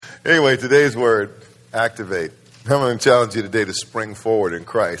Anyway, today's word, activate. I'm going to challenge you today to spring forward in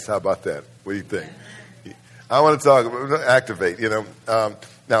Christ. How about that? What do you think? I want to talk about activate,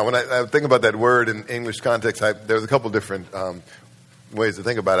 Now, when I think about that word in English context, there's a couple different ways to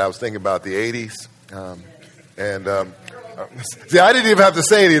think about it. I was thinking about the 80s. See, I didn't even have to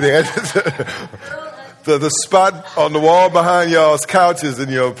say anything. The spot on the wall behind y'all's couches in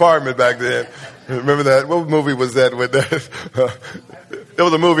your apartment back then. Remember that? What movie was that? With that? There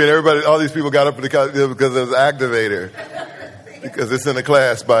was a movie and all these people got up in the couch because it was Activator. Because it's in a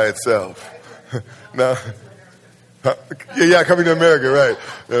class by itself. Now, Coming to America, right?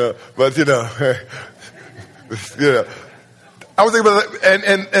 But I was thinking about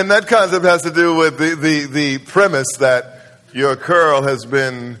that, and that concept has to do with the premise that your curl has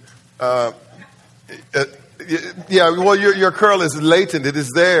been, your curl is latent. It is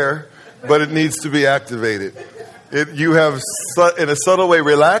there, but it needs to be activated. You have, in a subtle way,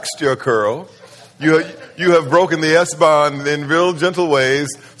 relaxed your curl. You have broken the S-bond in real gentle ways,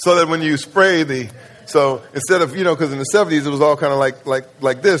 so that when you spray so instead of, because in the 70s it was all kind of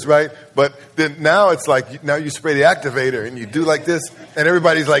like this, right? But then now it's like, now you spray the activator and you do like this, and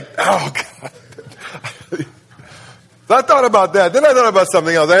everybody's like, oh God. So I thought about that. Then I thought about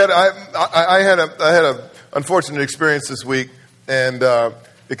something else. I had a unfortunate experience this week, and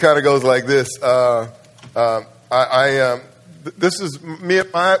it kind of goes like this. This is me.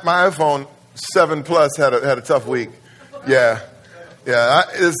 My iPhone 7 Plus had a tough week. Yeah. It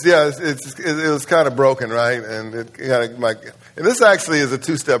was kind of broken, right? And it kind of and this actually is a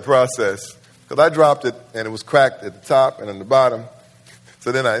two-step process, because I dropped it and it was cracked at the top and on the bottom.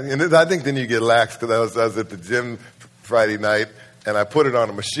 So then I think then you get lax, because I was at the gym Friday night and I put it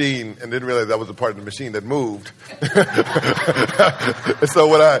on a machine and didn't realize that was a part of the machine that moved. And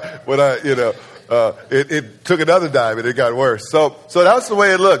so it took another dive and it got worse. So that's the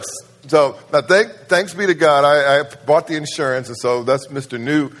way it looks. So now thanks be to God, I bought the insurance, and so that's Mr.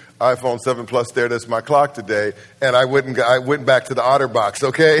 New iPhone 7 Plus there. That's my clock today, and I went back to the OtterBox.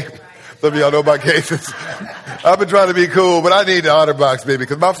 Okay, some of y'all know about cases. I've been trying to be cool, but I need the OtterBox, baby,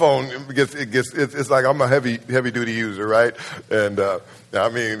 because my phone it's like I'm a heavy duty user, right? And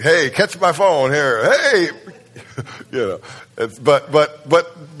hey, catch my phone here, hey. But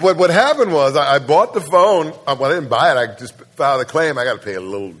what happened was I bought the phone. Well, I didn't buy it. I just filed a claim. I got to pay a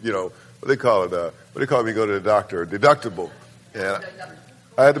little, what they call it? What do they call it when you go to the doctor? A deductible. Yeah,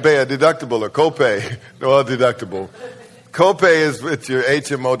 I had to pay a deductible or copay. No, deductible. Copay is with your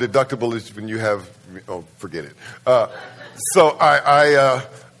HMO. Deductible is when you have. Oh, forget it.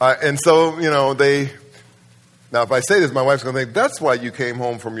 They. Now, if I say this, my wife's going to think, that's why you came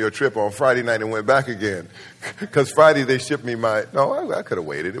home from your trip on Friday night and went back again. Because Friday they shipped me No, I could have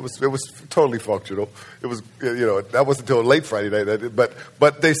waited. It was totally functional. It was, that wasn't until late Friday night.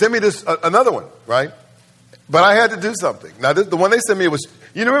 But they sent me another one, right? But I had to do something. Now, the one they sent me was,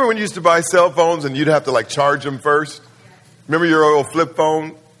 remember when you used to buy cell phones and you'd have to charge them first? Remember your old flip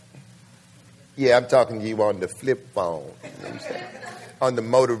phone? Yeah, I'm talking to you on the flip phone. You know what I'm saying? On the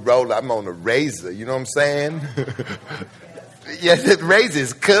Motorola, I'm on a Razor. You know what I'm saying? Yes, that Razor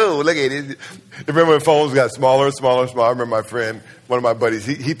is cool. Look at it. Remember when phones got smaller and smaller and smaller? I remember my friend, one of my buddies,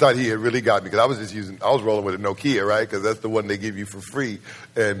 he thought he had really got me, because I was rolling with a Nokia, right? Because that's the one they give you for free.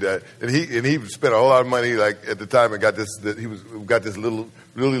 And he spent a whole lot of money, at the time, and got this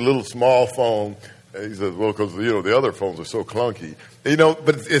really little small phone. And he says, well, because, the other phones are so clunky.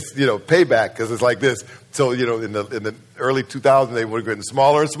 But it's, payback, because it's like this. So, in the early 2000s, they were getting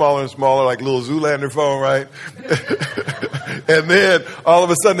smaller and smaller and smaller, like little Zoolander phone, right? And then, all of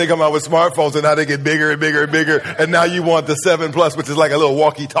a sudden, they come out with smartphones, and now they get bigger and bigger and bigger. And now you want the 7 Plus, which is like a little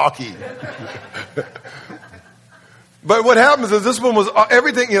walkie-talkie. But what happens is this one was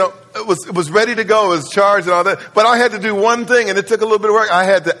everything, it was ready to go. It was charged and all that. But I had to do one thing, and it took a little bit of work. I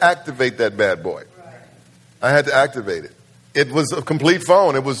had to activate that bad boy. I had to activate it. It was a complete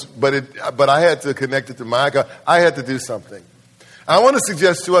phone. But I had to connect it to my account. I had to do something. I want to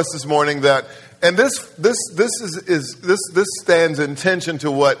suggest to us this morning that, and this stands in tension to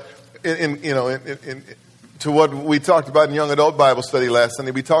what to what we talked about in Young Adult Bible Study last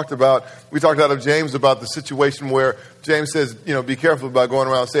Sunday. We talked out of James about the situation where James says, be careful about going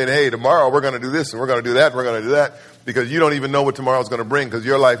around saying, hey, tomorrow we're going to do this and we're going to do that and we're going to do that, because you don't even know what tomorrow's going to bring, because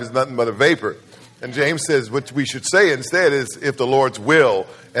your life is nothing but a vapor. And James says what we should say instead is, if the Lord's will.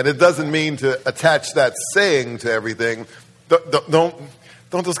 And it doesn't mean to attach that saying to everything. Don't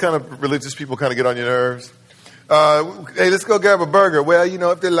those kind of religious people kind of get on your nerves? Hey, let's go grab a burger. Well,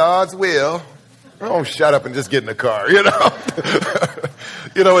 if the Lord's will. Oh, shut up and just get in the car, It's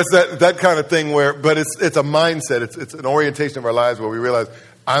that kind of thing but it's a mindset. It's an orientation of our lives where we realize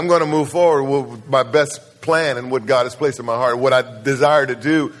I'm going to move forward with my best plan and what God has placed in my heart, what I desire to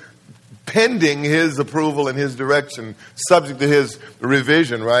do, pending His approval and His direction, subject to His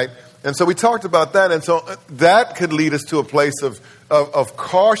revision, right? And so we talked about that, and so that could lead us to a place of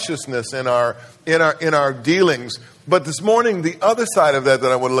cautiousness in our dealings. But this morning, the other side of that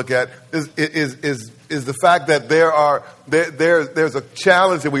I want to look at is the fact that there's a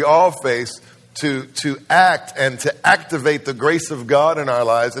challenge that we all face to act and to activate the grace of God in our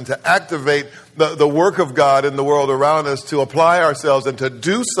lives and to activate the work of God in the world around us, to apply ourselves and to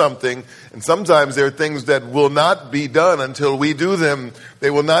do something. And sometimes there are things that will not be done until we do them.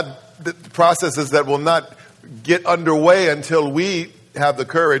 The processes that will not get underway until we have the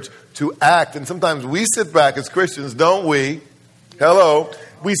courage to act. And sometimes we sit back as Christians, don't we? Hello.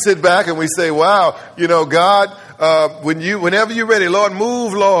 We sit back and we say, wow, God, whenever you're ready, Lord,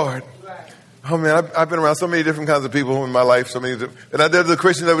 move, Lord. Oh man, I've been around so many different kinds of people in my life. And there's a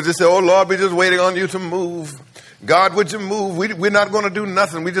Christian that would just say, oh Lord, we're just waiting on you to move. God, would you move? We're not going to do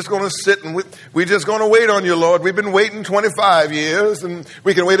nothing. We're just going to sit and we're just going to wait on you, Lord. We've been waiting 25 years and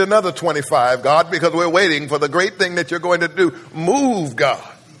we can wait another 25, God, because we're waiting for the great thing that you're going to do. Move, God.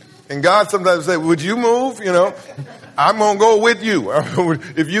 And God sometimes say, would you move? I'm going to go with you.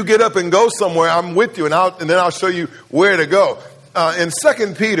 If you get up and go somewhere, I'm with you, and then I'll show you where to go. In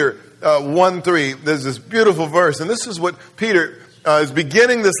 2 Peter 1:3, there's this beautiful verse, and this is what Peter is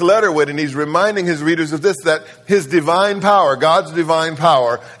beginning this letter with, and he's reminding his readers of this, that his divine power, God's divine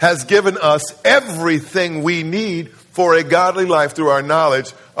power, has given us everything we need for a godly life through our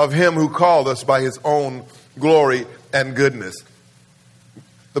knowledge of Him who called us by His own glory and goodness.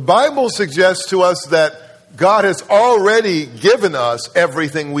 The Bible suggests to us that God has already given us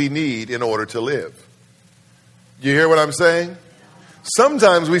everything we need in order to live. You hear what I'm saying?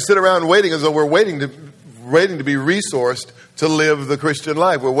 Sometimes we sit around waiting as though we're waiting to be resourced to live the Christian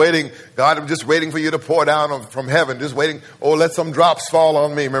life. We're waiting, God, I'm just waiting for you to pour down from heaven. Just waiting, oh, let some drops fall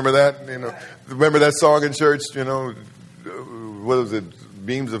on me. Remember that? Remember that song in church, what was it?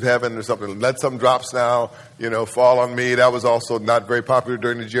 Beams of heaven or something. Let some drops now, fall on me. That was also not very popular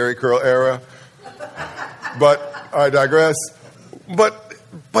during the Jerry Curl era. But I digress.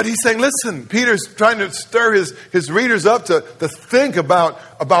 But he's saying, listen, Peter's trying to stir his readers up to think about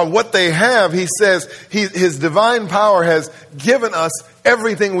what they have. He says his divine power has given us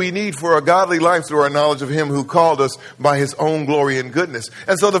everything we need for a godly life through our knowledge of Him who called us by His own glory and goodness.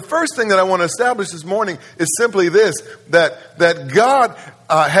 And so the first thing that I want to establish this morning is simply this, that God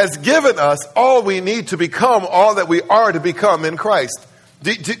has given us all we need to become all that we are to become in Christ.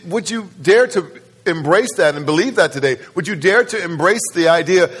 Would you dare to embrace that and believe that today? Would you dare to embrace the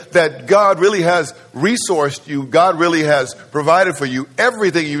idea that God really has resourced you, God really has provided for you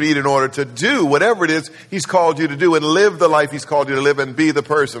everything you need in order to do whatever it is He's called you to do and live the life He's called you to live and be the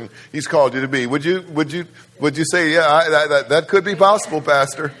person He's called you to be? Would you say, yeah, that could be possible,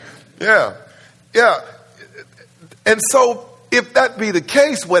 Pastor? Yeah. And so if that be the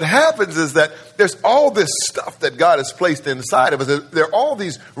case, what happens is that there's all this stuff that God has placed inside of us. There are all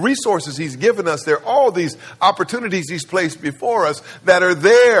these resources He's given us. There are all these opportunities He's placed before us that are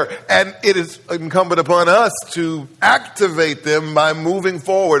there. And it is incumbent upon us to activate them by moving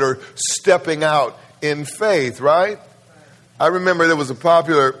forward or stepping out in faith, right? I remember there was a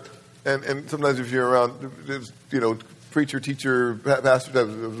popular, and sometimes if you're around, preacher, teacher,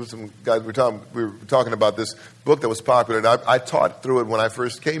 pastor, some guys we were talking about this book that was popular, and I taught through it when I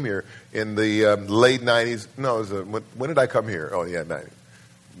first came here in the late 90s. No, it was when did I come here? Oh, yeah, 90s.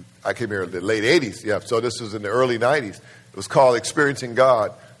 I came here in the late 80s, yeah. So this was in the early 90s. It was called Experiencing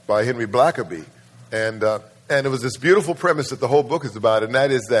God by Henry Blackaby. And it was this beautiful premise that the whole book is about, and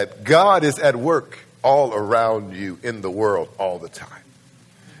that is that God is at work all around you in the world all the time.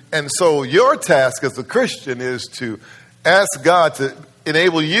 And so your task as a Christian is to ask God to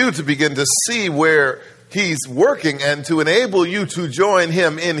enable you to begin to see where He's working and to enable you to join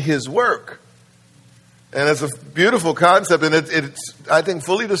Him in His work. And it's a beautiful concept, and it I think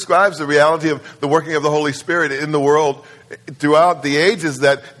fully describes the reality of the working of the Holy Spirit in the world throughout the ages,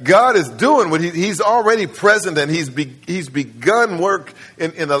 that God is doing what He's already present, and He's begun work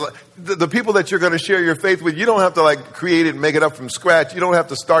in the people that you're going to share your faith with. You don't have to create it and make it up from scratch. You don't have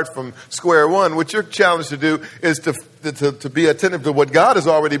to start from square one. What you're challenged to do is to be attentive to what God has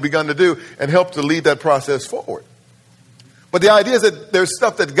already begun to do and help to lead that process forward. But the idea is that there's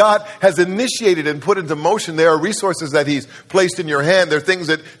stuff that God has initiated and put into motion. There are resources that He's placed in your hand. There are things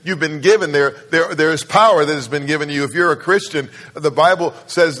that you've been given. There is power that has been given to you. If you're a Christian, the Bible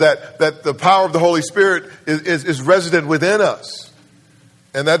says that the power of the Holy Spirit is resident within us.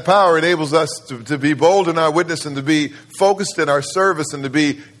 And that power enables us to be bold in our witness and to be focused in our service and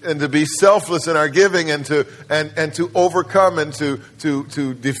to be selfless in our giving and to overcome and to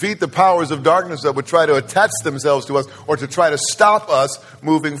defeat the powers of darkness that would try to attach themselves to us or to try to stop us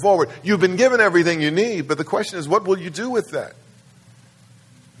moving forward. You've been given everything you need, but the question is, what will you do with that?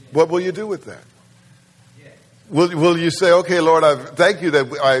 What will you do with that? Will you say, okay, Lord, thank you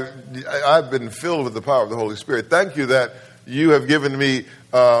that I've been filled with the power of the Holy Spirit. Thank you that you have given me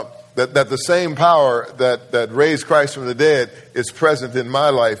that the same power that raised Christ from the dead is present in my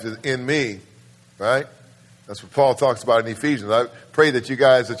life, in me, right? That's what Paul talks about in Ephesians. I pray that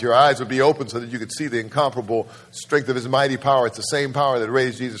your eyes would be open so that you could see the incomparable strength of his mighty power. It's the same power that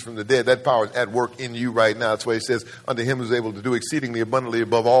raised Jesus from the dead. That power is at work in you right now. That's why he says, unto him who's able to do exceedingly abundantly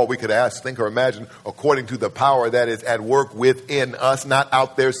above all we could ask, think, or imagine, according to the power that is at work within us, not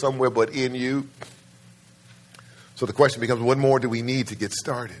out there somewhere, but in you. So the question becomes, what more do we need to get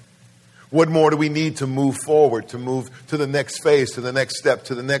started? What more do we need to move forward, to move to the next phase, to the next step,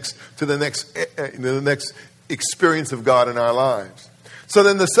 to the next experience of God in our lives? So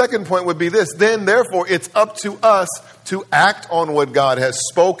then the second point would be this. Then, therefore, it's up to us to act on what God has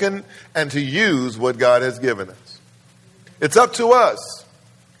spoken and to use what God has given us. It's up to us.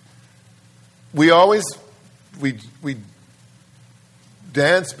 We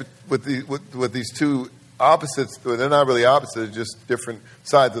dance with these two opposites. They're not really opposites, they're just different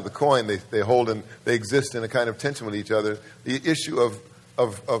sides of the coin. They exist in a kind of tension with each other. The issue of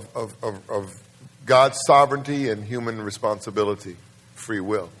God's sovereignty and human responsibility, free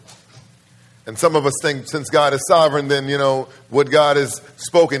will. And some of us think since God is sovereign, then, what God has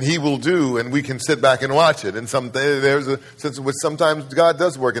spoken, he will do, and we can sit back and watch it. And sometimes God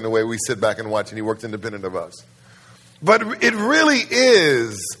does work in the way we sit back and watch, and he works independent of us. But it really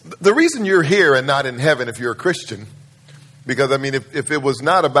is the reason you're here and not in heaven if you're a Christian. Because, if it was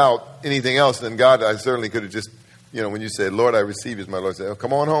not about anything else, then God, I certainly could have just, when you say, Lord, I receive you as my Lord, say, oh,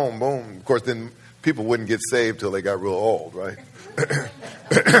 come on home, boom. Of course, then people wouldn't get saved till they got real old, right?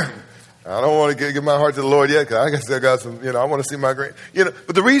 I don't want to give my heart to the Lord yet, because I guess I got some, I want to see my great,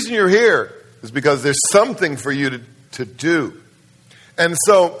 But the reason you're here is because there's something for you to do. And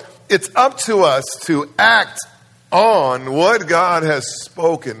so it's up to us to act on what God has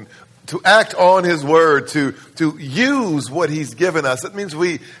spoken, to act on his word, to use what he's given us. It means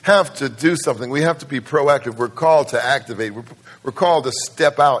we have to do something. We have to be proactive. We're called to activate. We're called to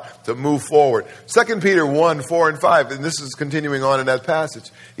step out, to move forward. 2 Peter 1, 4 and 5, and this is continuing on in that passage.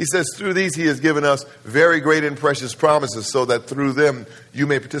 He says, through these he has given us very great and precious promises, so that through them you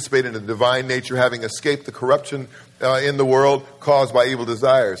may participate in the divine nature, having escaped the corruption in the world caused by evil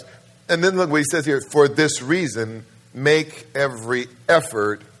desires. And then look what he says here, for this reason, make every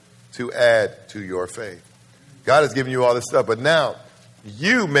effort to add to your faith. God has given you all this stuff, but now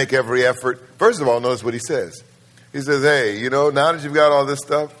you make every effort. First of all, notice what he says. He says, hey, now that you've got all this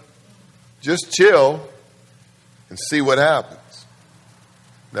stuff, just chill and see what happens.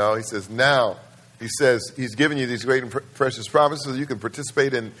 No, he says, now. He says he's given you these great and precious promises so you can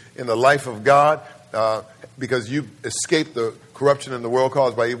participate in the life of God because you've escaped the corruption in the world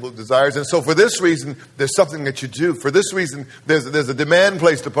caused by evil desires. And so for this reason, there's something that you do. For this reason, there's a demand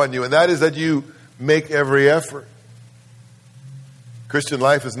placed upon you, and that is that you make every effort. Christian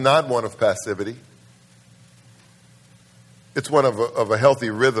life is not one of passivity. It's one of a healthy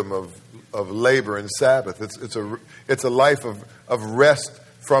rhythm of labor and Sabbath. It's a life of rest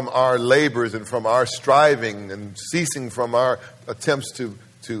from our labors and from our striving and ceasing from our attempts to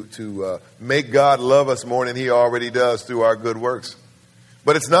make God love us more than he already does through our good works.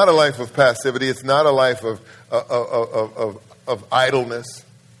 But it's not a life of passivity. It's not a life of idleness.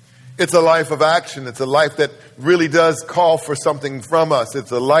 It's a life of action. It's a life that really does call for something from us.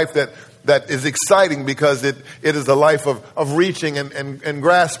 It's a life that is exciting because it is a life of reaching and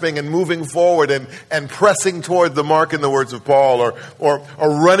grasping and moving forward and pressing toward the mark in the words of Paul or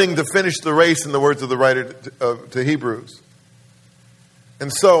running to finish the race in the words of the writer to Hebrews.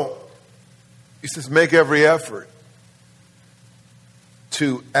 And so, he says, make every effort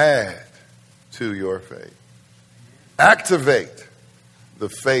to add to your faith. Activate the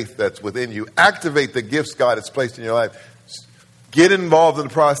faith that's within you. Activate the gifts God has placed in your life. Get involved in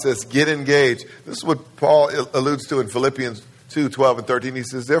the process. Get engaged. This is what Paul alludes to in Philippians 2, 12 and 13. He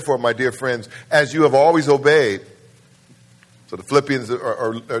says, therefore, my dear friends, as you have always obeyed. So the Philippians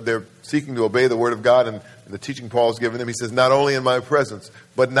they're seeking to obey the word of God and the teaching Paul has given them. He says, not only in my presence,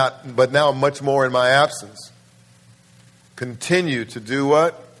 but now much more in my absence. Continue to do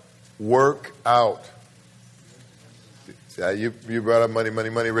what? Work out. See, you brought up money, money,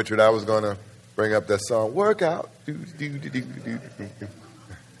 money, Richard. I was going to bring up that song. Work out.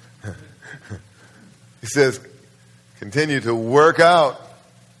 He says, continue to work out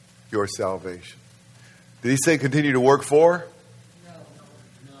your salvation. Did he say continue to work for?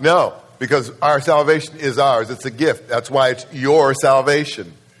 No, because our salvation is ours. It's a gift. That's why it's your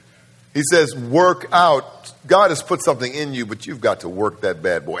salvation. He says work out. God has put something in you, but you've got to work that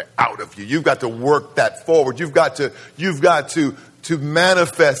bad boy out of you. You've got to work that forward. You've got to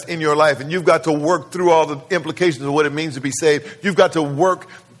manifest in your life, and you've got to work through all the implications of what it means to be saved. You've got to work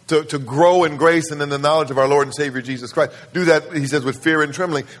to grow in grace and in the knowledge of our Lord and Savior Jesus Christ. Do that, he says, with fear and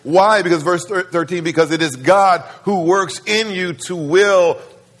trembling. Why? Because verse 13, because it is God who works in you to will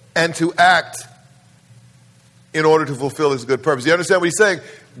and to act in order to fulfill his good purpose. You understand what he's saying?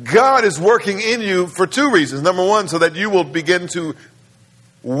 God is working in you for two reasons. Number one, so that you will begin to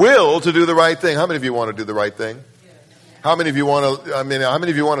will to do the right thing. How many of you want to do the right thing? How many of you want to, how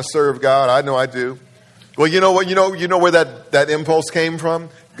many of you want to serve God? I know I do. Well, you know what? You know where that impulse came from?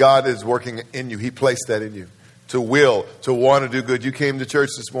 God is working in you. He placed that in you. To will, to want to do good. You came to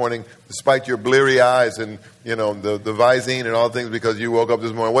church this morning despite your bleary eyes and, the Visine and all things because you woke up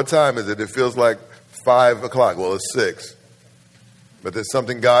this morning. What time is it? It feels like 5 o'clock. Well, it's 6. But there's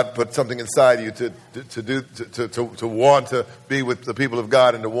something, God put something inside you to want to be with the people of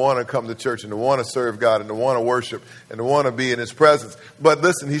God and to want to come to church and to want to serve God and to want to worship and to want to be in his presence. But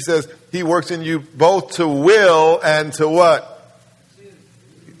listen, he says he works in you both to will and to what?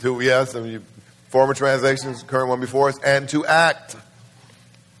 Former translations, current one before us, and to act.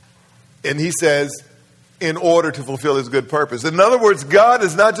 And he says, in order to fulfill his good purpose. In other words, God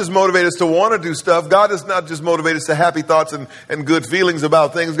is not just motivated us to want to do stuff. God is not just motivated us to happy thoughts and good feelings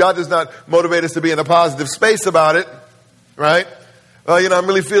about things. God does not motivate us to be in a positive space about it, right? I'm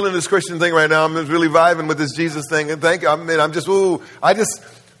really feeling this Christian thing right now. I'm just really vibing with this Jesus thing. And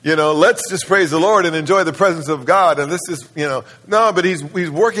let's just praise the Lord and enjoy the presence of God. And this is, no, but he's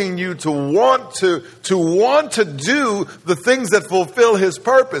working you to want to do the things that fulfill his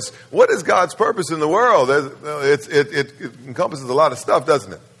purpose. What is God's purpose in the world? It encompasses a lot of stuff,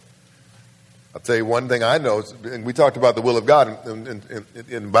 doesn't it? I'll tell you one thing I know, and we talked about the will of God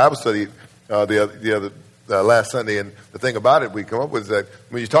in Bible study the other last Sunday, and the thing about it we come up with is that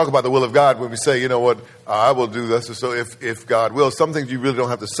when you talk about the will of God, when we say, I will do this, so if God will, some things you really don't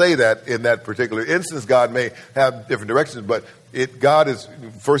have to say that in that particular instance. God may have different directions, but God is,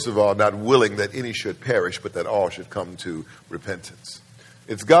 first of all, not willing that any should perish, but that all should come to repentance.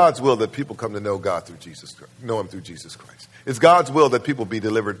 It's God's will that people come to know God through Jesus Christ, know him through Jesus Christ. It's God's will that people be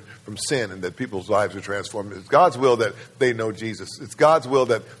delivered from sin and that people's lives are transformed. It's God's will that they know Jesus. It's God's will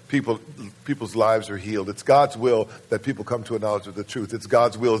that people's lives are healed. It's God's will that people come to a knowledge of the truth. It's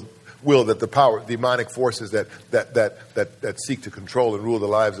God's will that the demonic forces that seek to control and rule the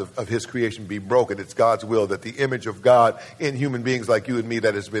lives of his creation be broken. It's God's will that the image of God in human beings like you and me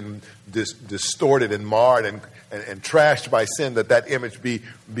that has been distorted and marred and trashed by sin, that image be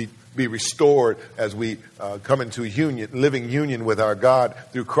restored as we come into living union with our God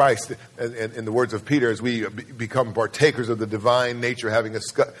through Christ. And in the words of Peter, as we become partakers of the divine nature, having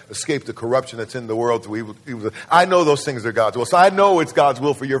escaped the corruption that's in the world through evil. I know those things are God's will. So I know it's God's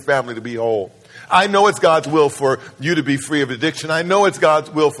will for your family to be whole. I know it's God's will for you to be free of addiction. I know it's God's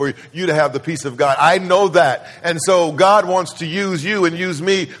will for you to have the peace of God. I know that. And so God wants to use you and use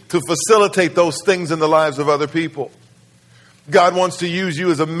me to facilitate those things in the lives of other people. God wants to use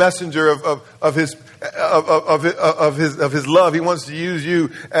you as a messenger of his love. He wants to use you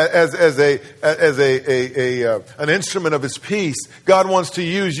as an instrument of his peace. God wants to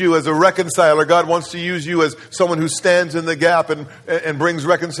use you as a reconciler. God wants to use you as someone who stands in the gap and brings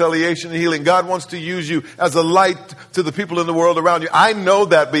reconciliation and healing. God wants to use you as a light to the people in the world around you. I know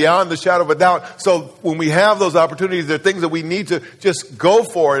that beyond the shadow of a doubt. So when we have those opportunities, there are things that we need to just go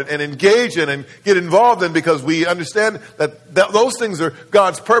for and engage in and get involved in, because we understand that those things are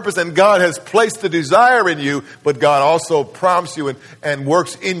God's purpose, and God has placed the desire in you, but God also prompts you and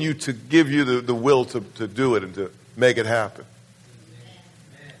works in you to give you the will to do it and to make it happen.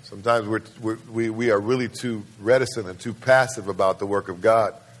 Sometimes we are really too reticent and too passive about the work of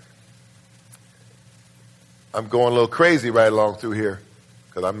God. I'm going a little crazy right along through here,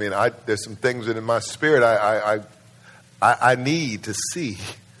 because there's some things that in my spirit I need to see.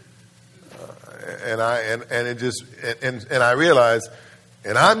 And I realize,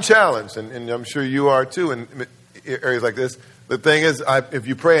 and I'm challenged, and I'm sure you are too in areas like this. The thing is, if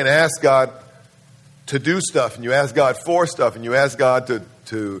you pray and ask God to do stuff, and you ask God for stuff, and you ask God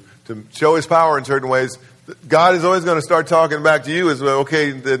to show his power in certain ways, God is always going to start talking back to you as well.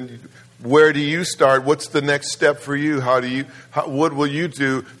 Okay, then where do you start? What's the next step for you? What will you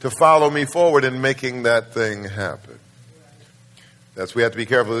do to follow me forward in making that thing happen? That's we have to be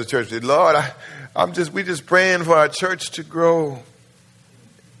careful as a church. Lord, we just praying for our church to grow.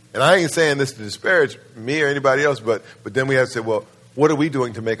 And I ain't saying this to disparage me or anybody else, but then we have to say, well, what are we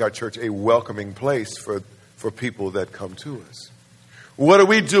doing to make our church a welcoming place for people that come to us? What are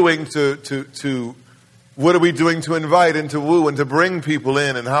we doing what are we doing to invite and to woo and to bring people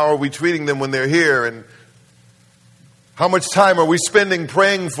in? And how are we treating them when they're here? And how much time are we spending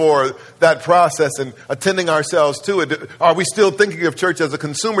praying for that process and attending ourselves to it? Are we still thinking of church as a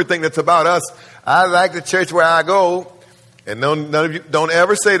consumer thing that's about us? I like the church where I go. And none of you, don't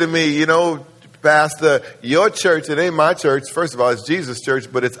ever say to me, Pastor, your church, it ain't my church. First of all, it's Jesus'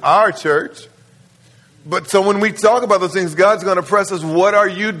 church, but it's our church. But so when we talk about those things, God's going to press us. What are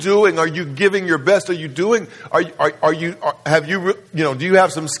you doing? Are you giving your best? Are you doing? Do you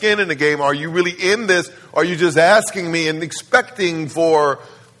have some skin in the game? Are you really in this? Are you just asking me and expecting for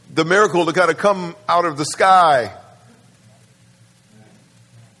the miracle to kind of come out of the sky?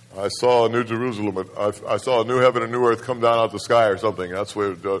 I saw a new Jerusalem. I saw a new heaven and new earth come down out of the sky or something. That's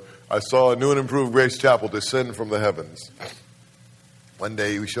where I saw a new and improved Grace Chapel descend from the heavens. One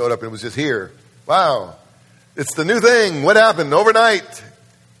day we showed up and it was just here. Wow. It's the new thing. What happened overnight?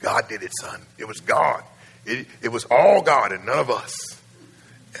 God did it, son. It was God. It was all God and none of us.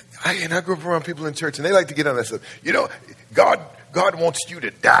 I grew up around people in church and they like to get on that stuff. God wants you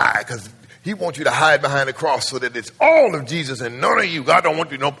to die because He wants you to hide behind the cross so that it's all of Jesus and none of you. God don't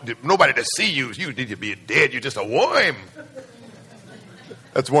want nobody to see you. You need to be dead. You're just a worm.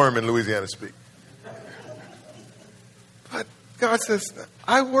 That's worm in Louisiana speak. But God says,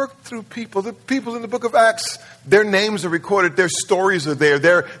 I work through people. The people in the book of Acts, their names are recorded. Their stories are there.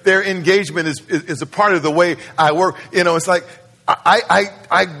 Their engagement is a part of the way I work. It's like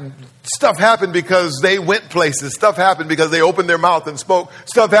stuff happened because they went places. Stuff happened because they opened their mouth and spoke.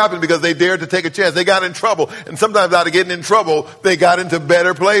 Stuff happened because they dared to take a chance. They got in trouble. And sometimes out of getting in trouble, they got into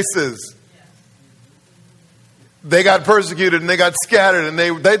better places. They got persecuted and they got scattered and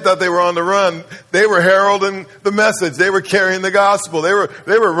they thought they were on the run. They were heralding the message. They were carrying the gospel. They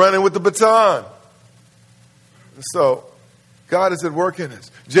were running with the baton. So God is at work in us.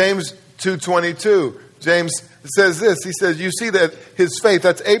 James 2:22. James says this. He says, you see that his faith,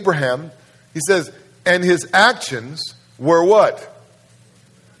 that's Abraham. He says, and his actions were what?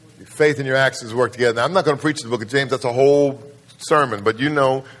 Your faith and your actions work together. Now, I'm not going to preach the book of James. That's a whole sermon. But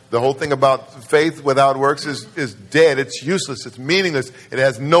the whole thing about faith without works is dead. It's useless. It's meaningless. It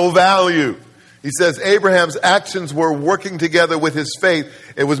has no value. He says Abraham's actions were working together with his faith.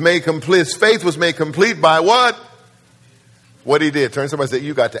 It was made complete. His faith was made complete by what? What he did. Turn to somebody and say,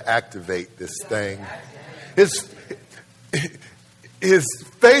 you got to activate this thing. His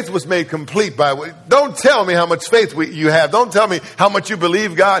faith was made complete by what? Don't tell me how much faith you have. Don't tell me how much you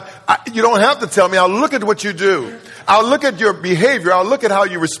believe God. You don't have to tell me. I'll look at what you do. I'll look at your behavior. I'll look at how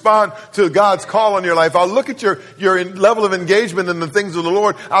you respond to God's call on your life. I'll look at your level of engagement in the things of the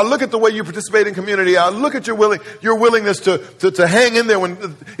Lord. I'll look at the way you participate in community. I'll look at your willingness to hang in there.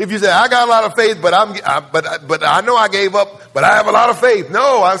 If you say, I got a lot of faith, but I know I gave up, but I have a lot of faith.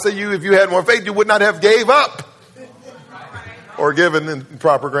 No, I say if you had more faith, you would not have gave up. Or given in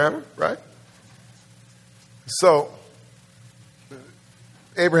proper grammar, right? So,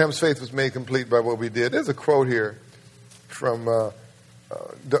 Abraham's faith was made complete by what we did. There's a quote here from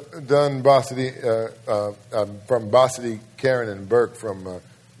Dunn Bossidy, from Bossidy, Karen, and Burke from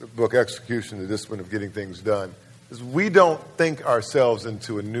the book Execution, the Discipline of Getting Things Done. Is we don't think ourselves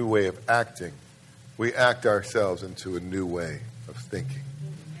into a new way of acting. We act ourselves into a new way of thinking.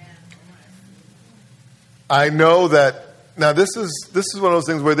 I know that. Now, this is one of those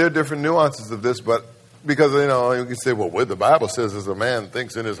things where there are different nuances of this, but because, you can say, well, what the Bible says is a man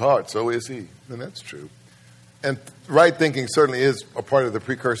thinks in his heart, so is he. And that's true. And right thinking certainly is a part of the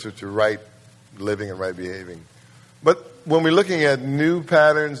precursor to right living and right behaving. But when we're looking at new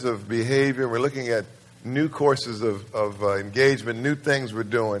patterns of behavior, we're looking at new courses of engagement, new things we're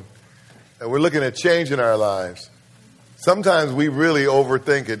doing, and we're looking at change in our lives, sometimes we really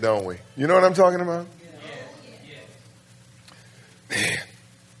overthink it, don't we? You know what I'm talking about? Man,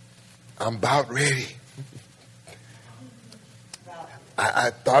 I'm about ready.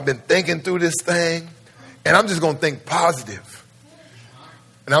 I've been thinking through this thing, and I'm just going to think positive.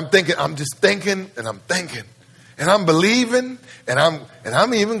 And I'm just thinking, and I'm thinking, and I'm believing, and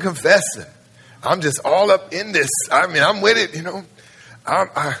I'm even confessing. I'm just all up in this. I mean, I'm with it,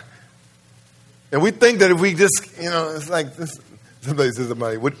 and we think that if we just, it's like this. Somebody says, they're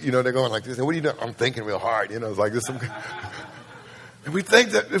going like this. What are you doing? I'm thinking real hard. It's like this. And we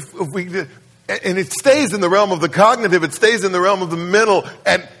think that if we did, and it stays in the realm of the cognitive, it stays in the realm of the mental,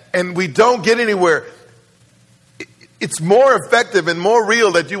 and we don't get anywhere. it's more effective and more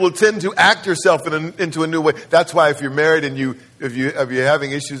real that you will tend to act yourself into a new way. That's why if you're married and if you're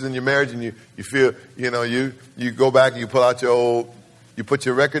having issues in your marriage and you feel, you go back and you pull out your old, you put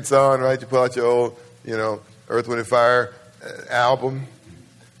your records on, right? You pull out your old, Earth, Wind & Fire album,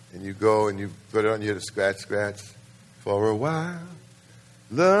 and you go and you put it on, you hear the scratch, scratch. For a while,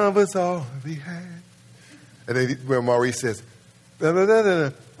 love was all we had. And then where Maurice says, da, da, da, da,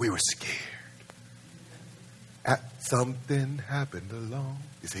 da, we were scared. Something happened along.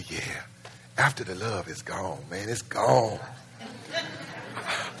 You say, yeah, after the love is gone, man, it's gone.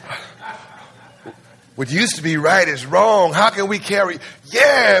 What used to be right is wrong. How can we carry?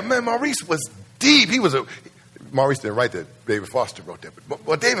 Yeah, man, Maurice was deep. Maurice didn't write that. David Foster wrote that.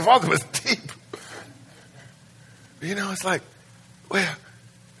 But David Foster was deep. It's like, well,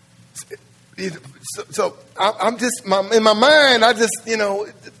 so I'm just, in my mind, I just,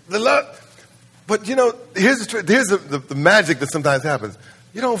 the love. But, here's the truth. Here's the magic that sometimes happens.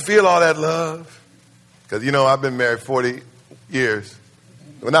 You don't feel all that love. Because, I've been married 40 years.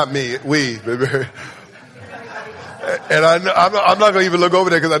 Well, not me, we. And I'm not going to even look over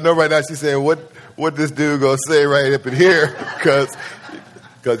there because I know right now she's saying, what this dude going to say right up in here? Because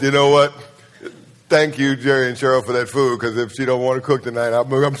you know what? Thank you, Jerry and Cheryl, for that food. Because if she don't want to cook tonight,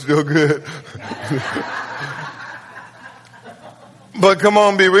 I'm still good. But come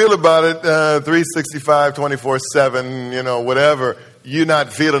on, be real about it. 365, 24/7, whatever. You're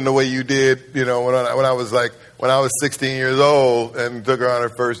not feeling the way you did, when I was 16 years old and took her on her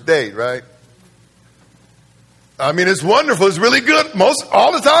first date, right? I mean, it's wonderful. It's really good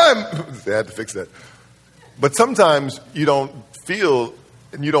all the time. They had to fix that. But sometimes you don't feel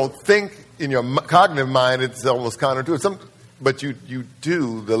and you don't think in your cognitive mind. It's almost counterintuitive. But you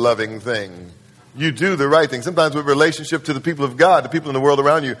do the loving thing. You do the right thing. Sometimes with relationship to the people of God, the people in the world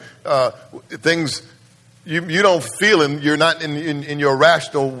around you, things you don't feel, and you're not in your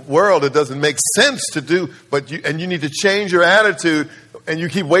rational world. It doesn't make sense to do, and you need to change your attitude, and you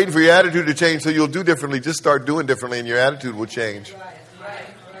keep waiting for your attitude to change, so you'll do differently. Just start doing differently, and your attitude will change. Right.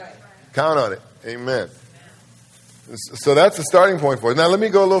 Count on it. Amen. So that's the starting point for it. Now let me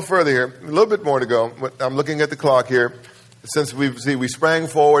go a little further here. A little bit more to go. I'm looking at the clock here. Since we sprang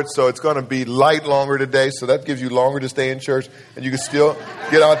forward, so it's going to be light longer today, so that gives you longer to stay in church, and you can still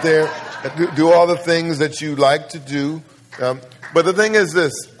get out there and do all the things that you like to do. But the thing is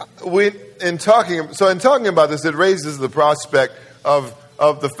this: in talking about this, it raises the prospect of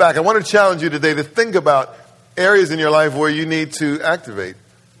the fact. I want to challenge you today to think about areas in your life where you need to activate.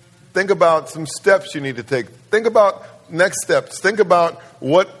 Think about some steps you need to take. Think about next steps. Think about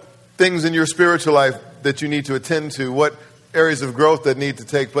what things in your spiritual life that you need to attend to. What areas of growth that need to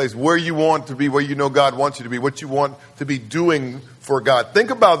take place, where you want to be, where you know God wants you to be, what you want to be doing for God.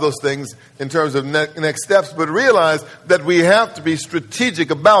 Think about those things in terms of next steps, but realize that we have to be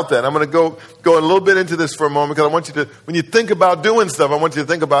strategic about that. I'm going to go a little bit into this for a moment because I want you to, when you think about doing stuff, I want you to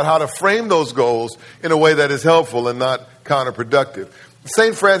think about how to frame those goals in a way that is helpful and not counterproductive.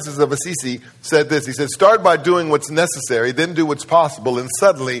 St. Francis of Assisi said this. He said, start by doing what's necessary, then do what's possible, and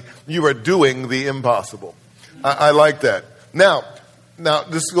suddenly you are doing the impossible. I like that. Now, we're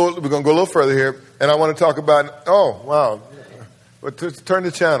going to go a little further here, and I want to talk about, oh, wow. Turn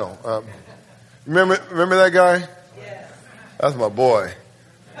the channel. Remember that guy? Yes. That's my boy.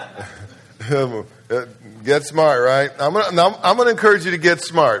 Get smart, right? I'm going to encourage you to get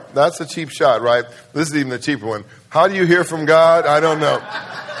smart. That's a cheap shot, right? This is even a cheaper one. How do you hear from God? I don't know.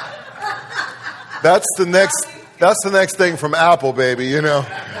 That's the next thing from Apple, baby, Yo,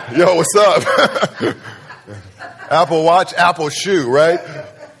 what's up? Apple Watch, Apple Shoe, right?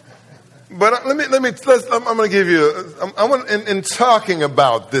 But I'm going to give you, in talking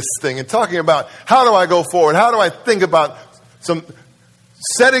about this thing and talking about how do I go forward? How do I think about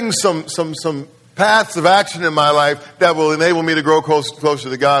setting some paths of action in my life that will enable me to grow closer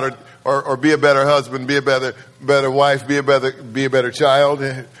to God or be a better husband, be a better wife, be a better child.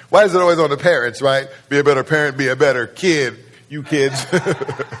 Why is it always on the parents, right? Be a better parent, be a better kid. You kids.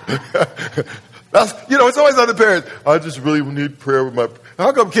 It's always on the parents. I just really need prayer with my...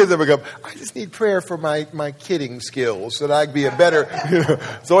 How come kids ever come, I just need prayer for my kidding skills so that I can be a better...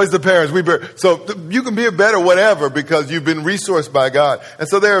 It's always the parents. So you can be a better whatever because you've been resourced by God. And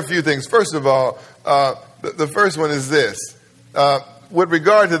so there are a few things. First of all, the first one is this. With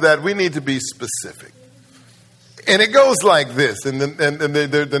regard to that, we need to be specific. And it goes like this, and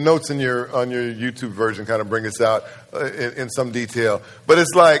the notes on your YouTube version kind of bring us out in some detail. But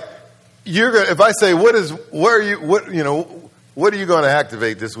it's like, if I say, what are you going to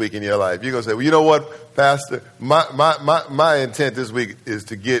activate this week in your life? You're going to say, well, you know what, Pastor, my intent this week is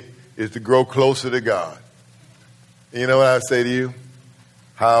to grow closer to God. You know what I say to you?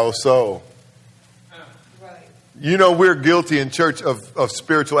 How so? Right. You know, we're guilty in church of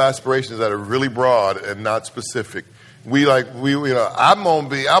spiritual aspirations that are really broad and not specific. I'm gonna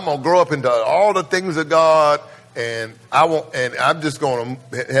grow up into all the things of God, and I'm just gonna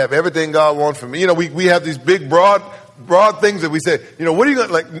have everything God wants for me. You know, we have these big broad things that we say, you know, what are you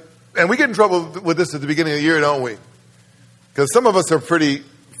gonna like? And we get in trouble with this at the beginning of the year, don't we? Because some of us are pretty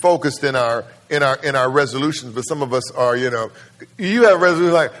focused in our resolutions, but some of us are, you know, you have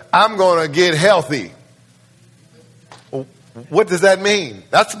resolutions like, I'm gonna get healthy. Well, what does that mean?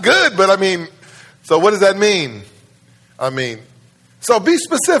 That's good, but I mean, so what does that mean? I mean, so be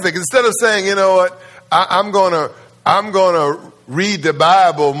specific. Instead of saying, you know what, I'm gonna read the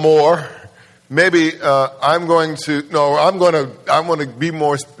Bible more. Maybe I'm going to be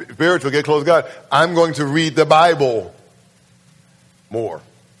more spiritual, get close to God. I'm going to read the Bible more.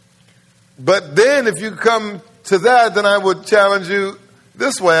 But then if you come to that, then I would challenge you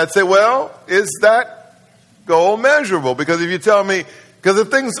this way. I'd say, well, is that goal measurable? Because if you tell me, because if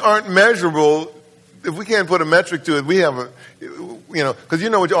things aren't measurable, if we can't put a metric to it, we have because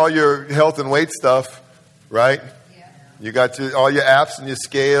you know all your health and weight stuff, right? Yeah. You got all your apps and your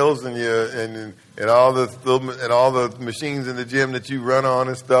scales and all the machines in the gym that you run on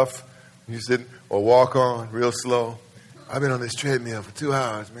and stuff. You sit or walk on real slow. I've been on this treadmill for 2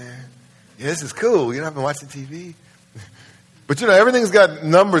 hours, man. Yeah, this is cool. You know, I've been watching TV. But you know, everything's got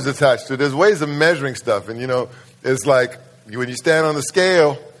numbers attached to it. There's ways of measuring stuff, and you know, it's like when you stand on the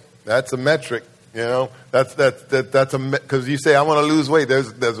scale, that's a metric. You know, that's because you say I want to lose weight.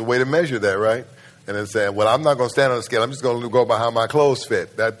 There's a way to measure that, right? And then saying, well, I'm not going to stand on the scale. I'm just going to go by how my clothes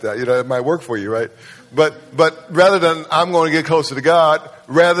fit. That might work for you, right? But rather than I'm going to get closer to God,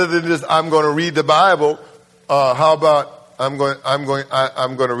 rather than just I'm going to read the Bible, how about I'm going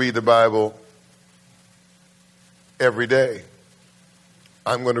to read the Bible every day.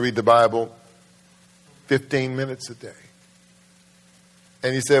 I'm going to read the Bible 15 minutes a day.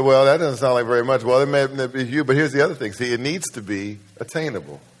 And you say, well, that doesn't sound like very much. Well, it may be you, but here's the other thing. See, it needs to be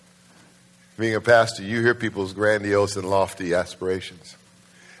attainable. Being a pastor, you hear people's grandiose and lofty aspirations.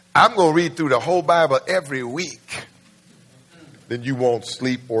 I'm going to read through the whole Bible every week. Then you won't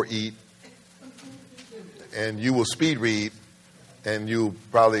sleep or eat. And you will speed read. And you'll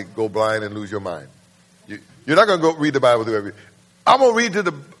probably go blind and lose your mind. You're not going to go read the Bible through every week. I'm going to read through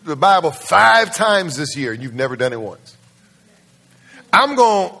the Bible 5 times this year. And you've never done it once. I'm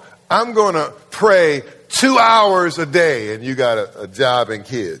going to pray 2 hours a day, and you got a job and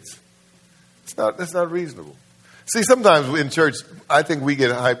kids. That's not reasonable. See, sometimes in church, I think we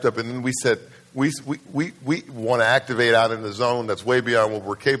get hyped up, and then we want to activate out in the zone that's way beyond what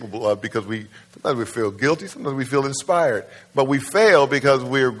we're capable of because sometimes we feel guilty, sometimes we feel inspired, but we fail because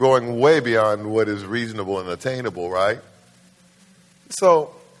we're going way beyond what is reasonable and attainable, right?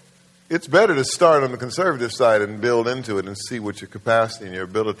 So it's better to start on the conservative side and build into it and see what your capacity and your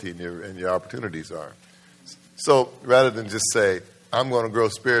ability and your opportunities are. So rather than just say, I'm going to grow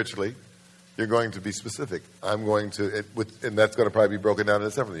spiritually, you're going to be specific. I'm going to, and that's going to probably be broken down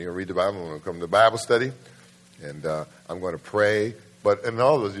into several things. You're going to read the Bible, I'm going to come to Bible study, and I'm going to pray. But in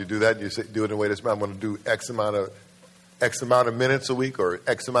all of those, you do that, and you do it in a way that's, I'm going to do X amount of minutes a week or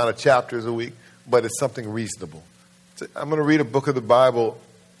X amount of chapters a week, but it's something reasonable. I'm going to read a book of the Bible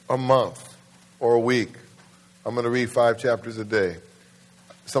a month or a week. I'm going to read 5 chapters a day.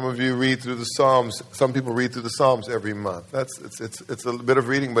 Some of you read through the Psalms. Some people read through the Psalms every month. It's a bit of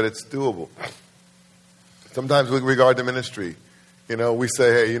reading, but it's doable. Sometimes we regard the ministry. You know, we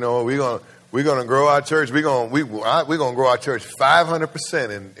say, hey, you know, we're going to grow our church. We're going to grow our church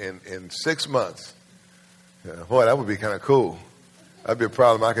 500% in 6 months. Yeah, boy, that would be kind of cool. That'd be a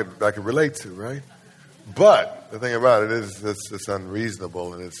problem I could relate to, right? But the thing about it is it's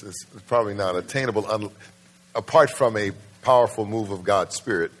unreasonable, and it's probably not attainable apart from a powerful move of God's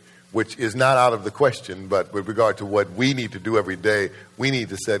Spirit, which is not out of the question, but with regard to what we need to do every day, we need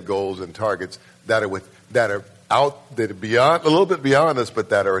to set goals and targets that are beyond, a little bit beyond us, but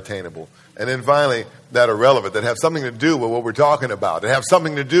that are attainable. And then finally, that are relevant, that have something to do with what we're talking about, that have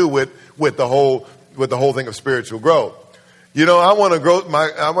something to do with the whole thing of spiritual growth. You know, I want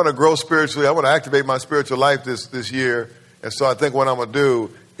to grow spiritually. I want to activate my spiritual life this year. And so I think what I'm going to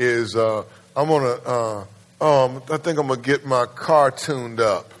do is I think I'm going to get my car tuned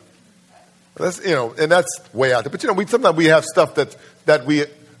up. That's, and that's way out there. But sometimes we have stuff that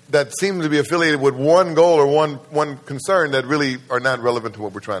seems to be affiliated with one goal or one concern that really are not relevant to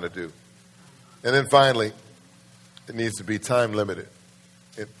what we're trying to do. And then finally, it needs to be time limited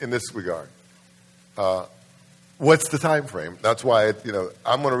in this regard. What's the time frame? That's why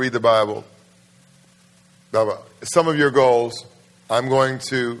I'm going to read the Bible some of your goals, I'm going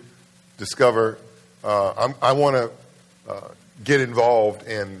to discover, I want to get involved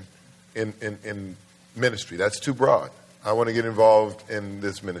in ministry. That's too broad. I want to get involved in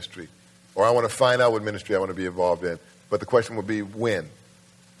this ministry. Or I want to find out what ministry I want to be involved in. But the question will be when.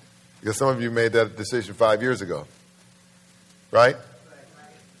 Because some of you made that decision 5 years ago. Right?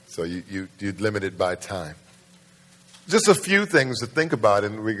 So you'd limit it by time. Just a few things to think about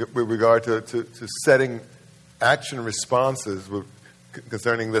in regard to setting action responses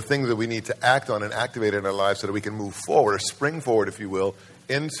concerning the things that we need to act on and activate in our lives so that we can move forward, or spring forward, if you will,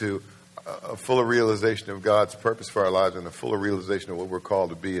 into a fuller realization of God's purpose for our lives and a fuller realization of what we're called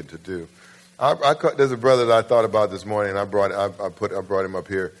to be and to do. There's a brother that I thought about this morning, and I brought him up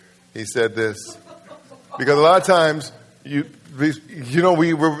here. He said this, because a lot of times,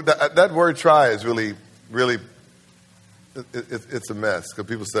 that word try is really, it's a mess. Because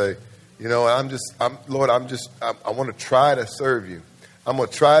people say, Lord, I want to try to serve you. I'm going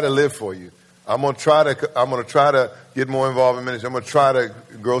to try to live for you. I'm going to try to get more involved in ministry. I'm going to try to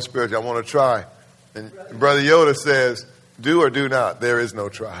grow spiritually. I want to try. And Brother Yoda says, do or do not. There is no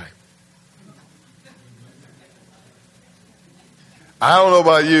try. I don't know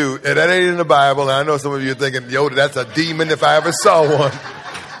about you, and that ain't in the Bible, and I know some of you are thinking, Yoda, that's a demon if I ever saw one.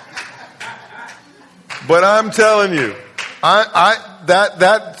 But I'm telling you,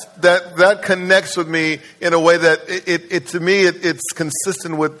 that connects with me in a way that to me it's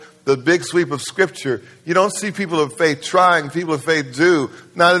consistent with the big sweep of Scripture. You don't see people of faith trying, people of faith do.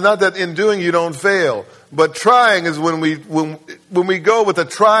 Now, it's not that in doing you don't fail, but trying is when we go with a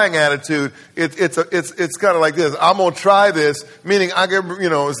trying attitude. It's kind of like this. I'm gonna try this, meaning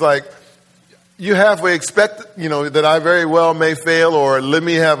it's like you halfway expect that I very well may fail, or let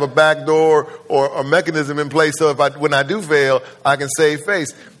me have a back door or a mechanism in place so when I do fail, I can save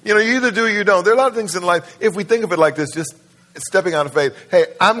face. You either do or you don't. There are a lot of things in life. If we think of it like this, just stepping out of faith. Hey,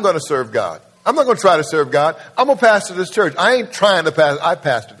 I'm going to serve God. I'm not going to try to serve God. I'm going to pastor this church. I ain't trying to pastor. I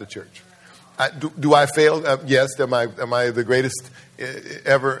pastor the church. Do I fail? Yes. Am I the greatest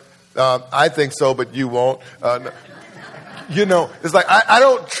ever? I think so, but you won't. It's like I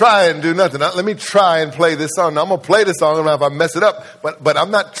don't try and do nothing. Let me try and play this song. Now, I'm going to play this song, and if I mess it up, but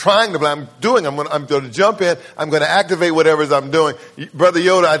I'm not trying to play. I'm doing. I'm going to jump in. I'm going to activate whatever I'm doing. Brother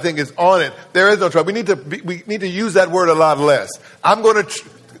Yoda, I think, is on it. There is no try. We need to use that word a lot less. I'm going to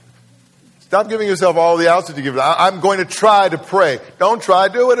stop giving yourself all the outs that you give. I'm going to try to pray. Don't try.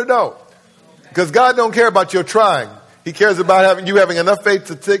 Do it or don't. Because God don't care about your trying. He cares about you having enough faith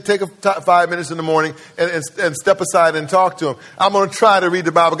to take 5 minutes in the morning and step aside and talk to him. I'm going to try to read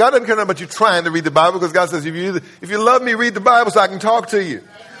the Bible. God doesn't care about you trying to read the Bible, because God says, if you love me, read the Bible so I can talk to you.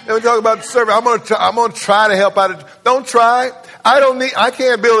 And we talk about serving. I'm going to try to help out. Don't try. I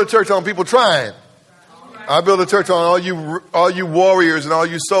can't build a church on people trying. I build a church on all you warriors and all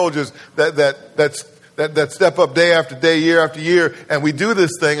you soldiers that step up day after day, year after year, and we do this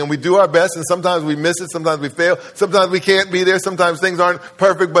thing, and we do our best, and sometimes we miss it, sometimes we fail, sometimes we can't be there, sometimes things aren't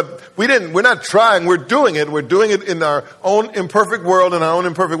perfect, but we're not trying, we're doing it. We're doing it in our own imperfect world, in our own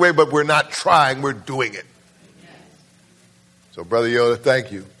imperfect way, but we're not trying, we're doing it. So, Brother Yoda,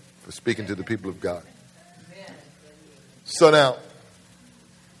 thank you for speaking to the people of God. So now,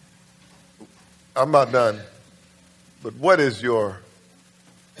 I'm about done, but what is your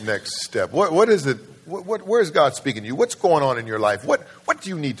next step? What is it? Where is God speaking to you? What's going on in your life? What do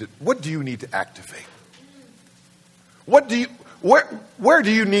you need to activate? Where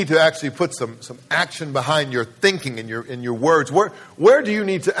do you need to actually put some action behind your thinking and your words? Where do you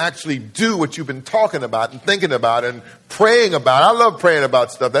need to actually do what you've been talking about and thinking about and praying about? I love praying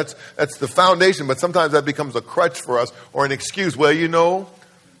about stuff. That's the foundation, but sometimes that becomes a crutch for us or an excuse. Well,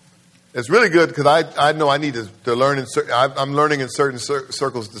 it's really good because I know I need to learn. I'm learning in certain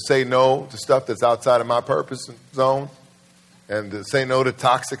circles to say no to stuff that's outside of my purpose zone, and to say no to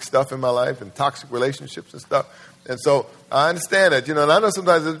toxic stuff in my life and toxic relationships and stuff. And so I understand that, and I know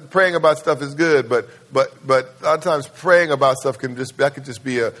sometimes praying about stuff is good, but a lot of times praying about stuff could just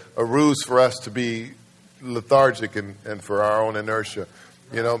be a ruse for us to be lethargic and for our own inertia,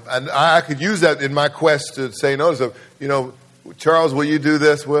 And I could use that in my quest to say no to stuff, Charles, will you do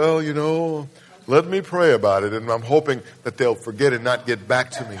this? Well, let me pray about it. And I'm hoping that they'll forget and not get back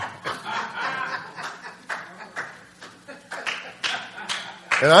to me.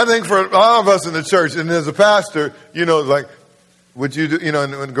 And I think for all of us in the church, and as a pastor, would you do,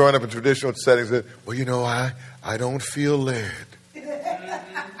 and growing up in traditional settings, well, I don't feel led.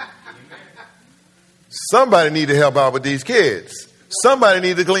 Somebody need to help out with these kids. Somebody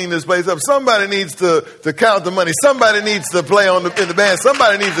needs to clean this place up. Somebody needs to count the money. Somebody needs to play in the band.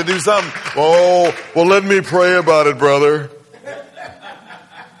 Somebody needs to do something. Oh, well, let me pray about it, brother.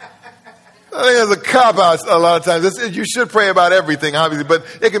 I think it's a cop-out a lot of times. You should pray about everything, obviously, but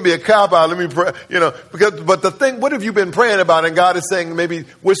it can be a cop-out. Let me pray, but the thing, what have you been praying about? And God is saying, maybe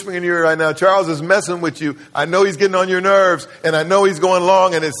whispering in your ear right now, Charles is messing with you. I know he's getting on your nerves, and I know he's going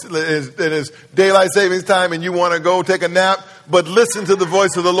long, and it's daylight savings time, and you want to go take a nap, but listen to the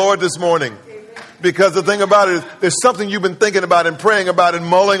voice of the Lord this morning. Because the thing about it is, there's something you've been thinking about and praying about and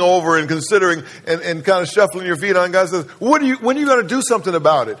mulling over and considering and kind of shuffling your feet on. God says, when are you going to do something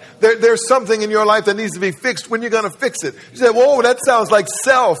about it? There's something in your life that needs to be fixed. When you're going to fix it? You say, whoa, that sounds like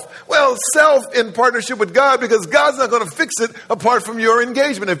self. Well, self in partnership with God, because God's not going to fix it apart from your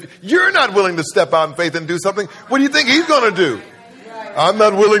engagement. If you're not willing to step out in faith and do something, what do you think he's going to do? I'm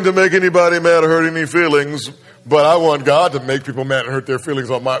not willing to make anybody mad or hurt any feelings, but I want God to make people mad and hurt their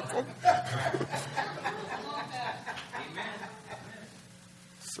feelings on my...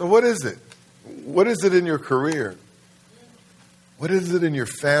 So what is it? What is it in your career? What is it in your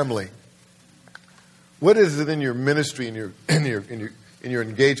family? What is it in your ministry, in your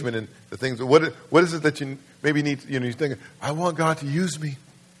engagement and the things? What is it that you maybe need? You think, I want God to use me,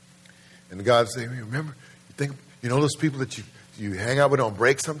 and God say, remember, those people that you hang out with on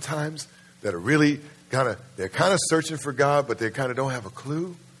break sometimes that are really they're kind of searching for God, but they kind of don't have a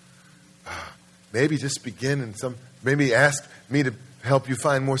clue. Maybe just begin and maybe ask me to help you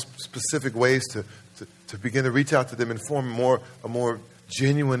find more specific ways to begin to reach out to them and form a more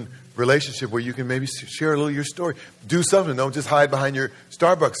genuine relationship where you can maybe share a little of your story. Do something. Don't just hide behind your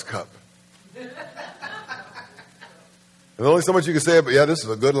Starbucks cup. There's only so much you can say, but yeah, this is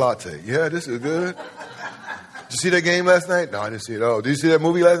a good latte. Yeah, this is good. Did you see that game last night? No, I didn't see it. Oh, did you see that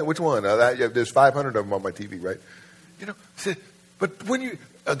movie last night? Which one? There's 500 of them on my TV, right? But when you,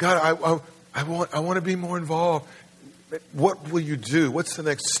 God, I want to be more involved. What will you do? What's the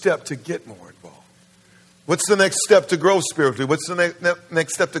next step to get more involved? What's the next step to grow spiritually? What's the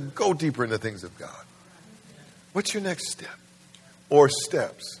next step to go deeper into things of God? What's your next step or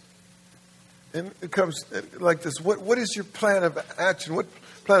steps? And it comes like this. What is your plan of action? What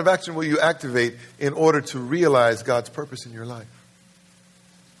plan of action will you activate in order to realize God's purpose in your life?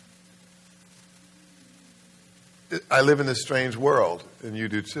 I live in this strange world, and you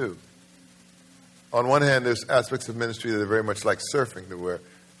do too. On one hand, there's aspects of ministry that are very much like surfing, where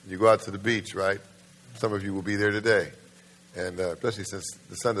you go out to the beach, right? Some of you will be there today. And especially since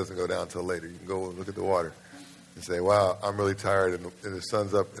the sun doesn't go down until later. You can go and look at the water and say, wow, I'm really tired, and the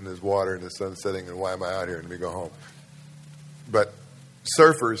sun's up, and there's water, and the sun's setting, and why am I out here? And we go home. But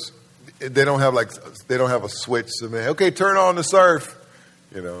surfers, they don't have a switch to say, okay, turn on the surf.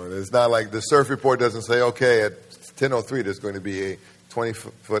 And it's not like the surf report doesn't say, okay, at 10:03 there's going to be a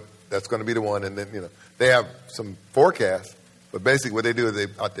 20-foot. That's going to be the one. And then, they have some forecasts. But basically what they do is they're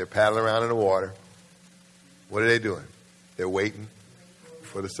out there paddling around in the water. What are they doing? They're waiting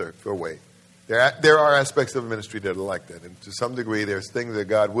for the surf, for wait. There are aspects of ministry that are like that. And to some degree, there's things that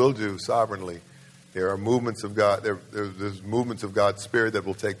God will do sovereignly. There are movements of God. There's movements of God's Spirit that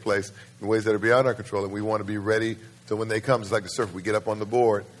will take place in ways that are beyond our control. And we want to be ready. So when they come, it's like the surf. We get up on the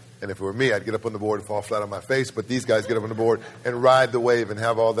board. And if it were me, I'd get up on the board and fall flat on my face. But these guys get up on the board and ride the wave and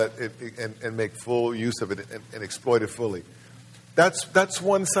have all that and make full use of it and exploit it fully. That's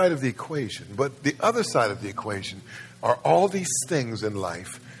one side of the equation. But the other side of the equation are all these things in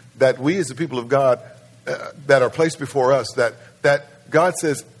life that we as the people of God that are placed before us that God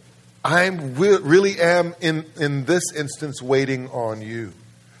says, I really am in this instance waiting on you.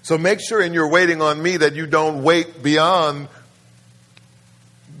 So make sure in your waiting on me that you don't wait beyond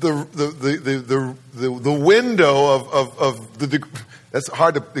the window of the. That's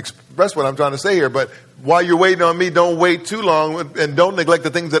hard to express what I'm trying to say here, but while you're waiting on me, don't wait too long and don't neglect the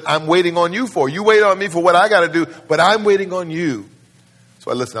things that I'm waiting on you for. You wait on me for what I got to do, but I'm waiting on you.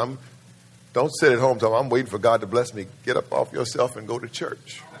 So listen, don't sit at home and tell me, I'm waiting for God to bless me. Get up off yourself and go to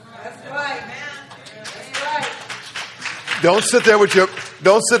church. That's right, man. That's right.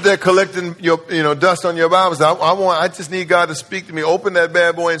 Don't sit there collecting your dust on your Bibles. I just need God to speak to me. Open that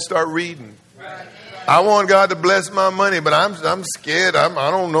bad boy and start reading. Right. I want God to bless my money, but I'm scared.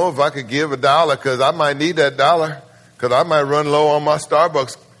 I don't know if I could give $1 because I might need that $1 because I might run low on my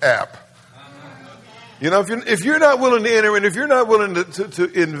Starbucks app. If you're not willing to enter in, if you're not willing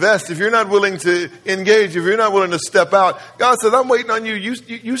to invest, if you're not willing to engage, if you're not willing to step out, God says, I'm waiting on you.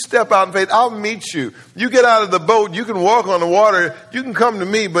 You step out in faith. I'll meet you. You get out of the boat. You can walk on the water. You can come to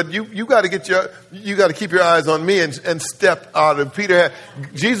me, but you got to keep your eyes on me and step out. And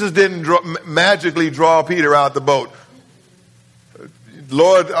Jesus didn't magically draw Peter out the boat.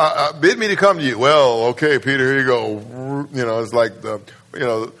 Lord, bid me to come to you. Well, okay, Peter, here you go. You know, it's like the,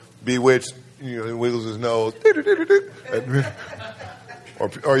 Bewitched, he wiggles his nose. Or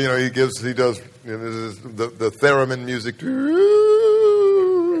he does, this is the theremin music.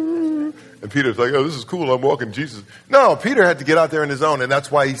 And Peter's like, oh, this is cool. I'm walking Jesus. No, Peter had to get out there on his own, and that's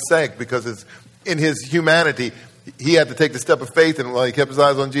why he sank, because it's in his humanity. He had to take the step of faith, and while he kept his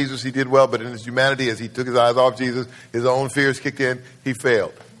eyes on Jesus, he did well. But in his humanity, as he took his eyes off Jesus, his own fears kicked in. He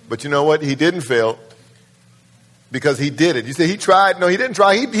failed. But you know what? He didn't fail because he did it. You say he tried. No, he didn't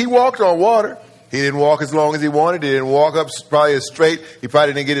try. He walked on water. He didn't walk as long as he wanted. He didn't walk up probably as straight. He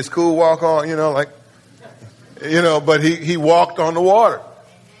probably didn't get his cool walk on, but he walked on the water.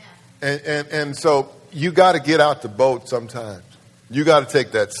 And so you got to get out the boat sometimes. You got to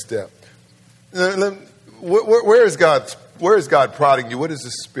take that step. Where is God prodding you? What is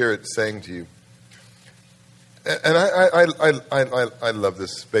the Spirit saying to you? And I love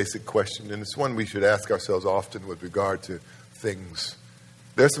this basic question, and it's one we should ask ourselves often with regard to things.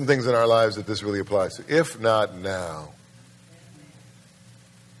 There's some things in our lives that this really applies to. If not now,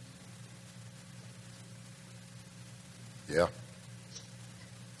 yeah.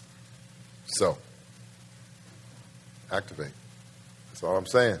 So, activate. That's all I'm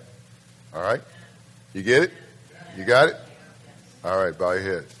saying. All right? You get it? You got it? All right, bow your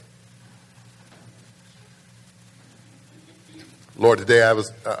head. Lord, today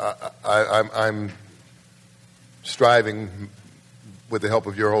I'm striving with the help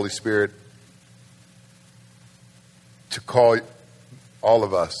of your Holy Spirit to call all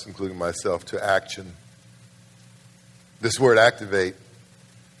of us, including myself, to action. This word activate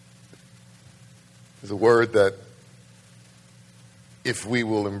is a word that, if we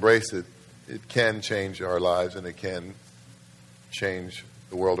will embrace it, it can change our lives and it can change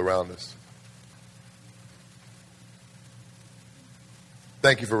the world around us.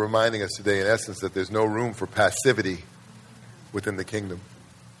 Thank you for reminding us today, in essence, that there's no room for passivity within the kingdom.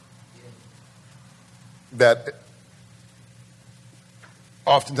 That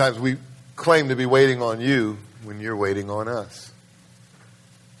oftentimes we claim to be waiting on you when you're waiting on us.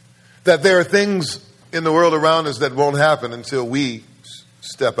 That there are things in the world around us that won't happen until we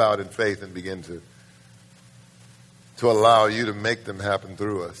step out in faith and begin to allow you to make them happen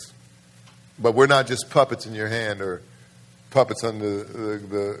through us. But we're not just puppets in your hand or puppets under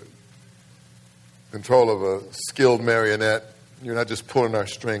the control of a skilled marionette. You're not just pulling our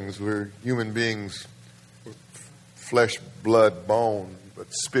strings. We're human beings, flesh, blood, bone,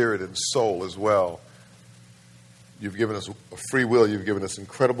 but spirit and soul as well. You've given us a free will. You've given us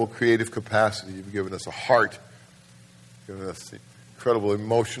incredible creative capacity. You've given us a heart. You've given us incredible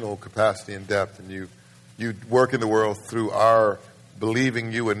emotional capacity and depth. And you work in the world through our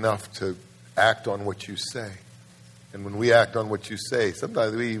believing you enough to act on what you say. And when we act on what you say,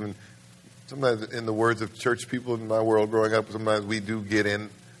 sometimes in the words of church people in my world growing up, sometimes we do get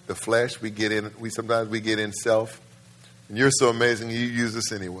in the flesh. Sometimes we get in self. And you're so amazing, you use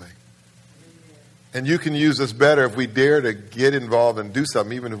us anyway. And you can use us better if we dare to get involved and do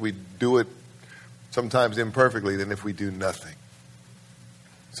something, even if we do it sometimes imperfectly, than if we do nothing.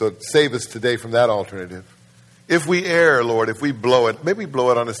 So save us today from that alternative. If we err, Lord, if we blow it, maybe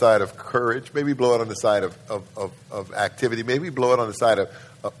blow it on the side of courage, maybe blow it on the side of activity, maybe blow it on the side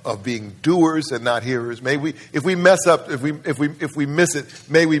of being doers and not hearers. If we mess up, if we miss it,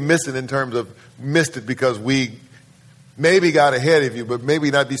 may we miss it in terms of missed it because we maybe got ahead of you, but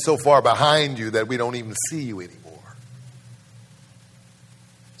maybe not be so far behind you that we don't even see you anymore.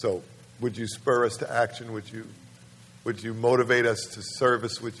 So would you spur us to action? Would you motivate us to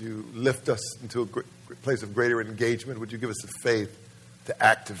service? Would you lift us into a place of greater engagement? Would you give us the faith to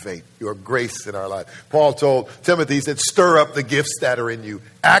activate your grace in our life? Paul told Timothy, he said, stir up the gifts that are in you.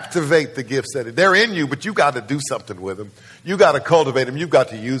 Activate the gifts they're in you, but you got to do something with them. You got to cultivate them. You've got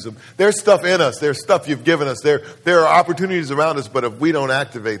to use them. There's stuff in us. There's stuff you've given us. There are opportunities around us, but if we don't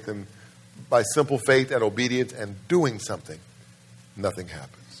activate them by simple faith and obedience and doing something, nothing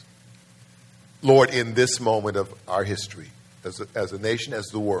happens. Lord, in this moment of our history, as a nation, as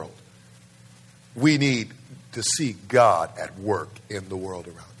the world, we need to see God at work in the world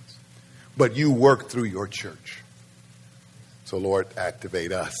around us. But you work through your church. So, Lord,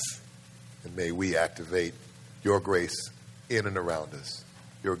 activate us. And may we activate your grace in and around us,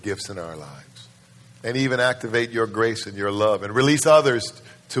 your gifts in our lives. And even activate your grace and your love and release others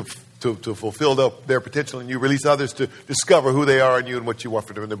to fulfill their potential in you. Release others to discover who they are in you and what you want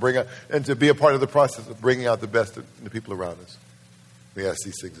for them, and to be a part of the process of bringing out the best in the people around us. We ask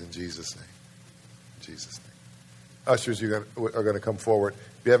these things in Jesus' name. In Jesus' name. Ushers are going to come forward.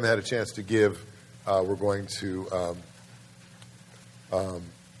 If you haven't had a chance to give, we're going to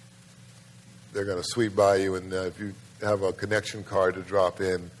They're going to sweep by you, and if you have a connection card to drop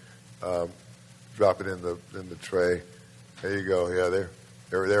in, drop it in the tray. There you go. Yeah,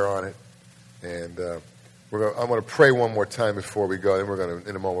 they're on it. And I'm going to pray one more time before we go. Then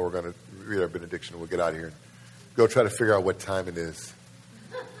in a moment, we're going to read our benediction, and we'll get out of here and go try to figure out what time it is.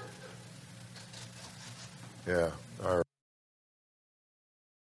 Yeah. All right.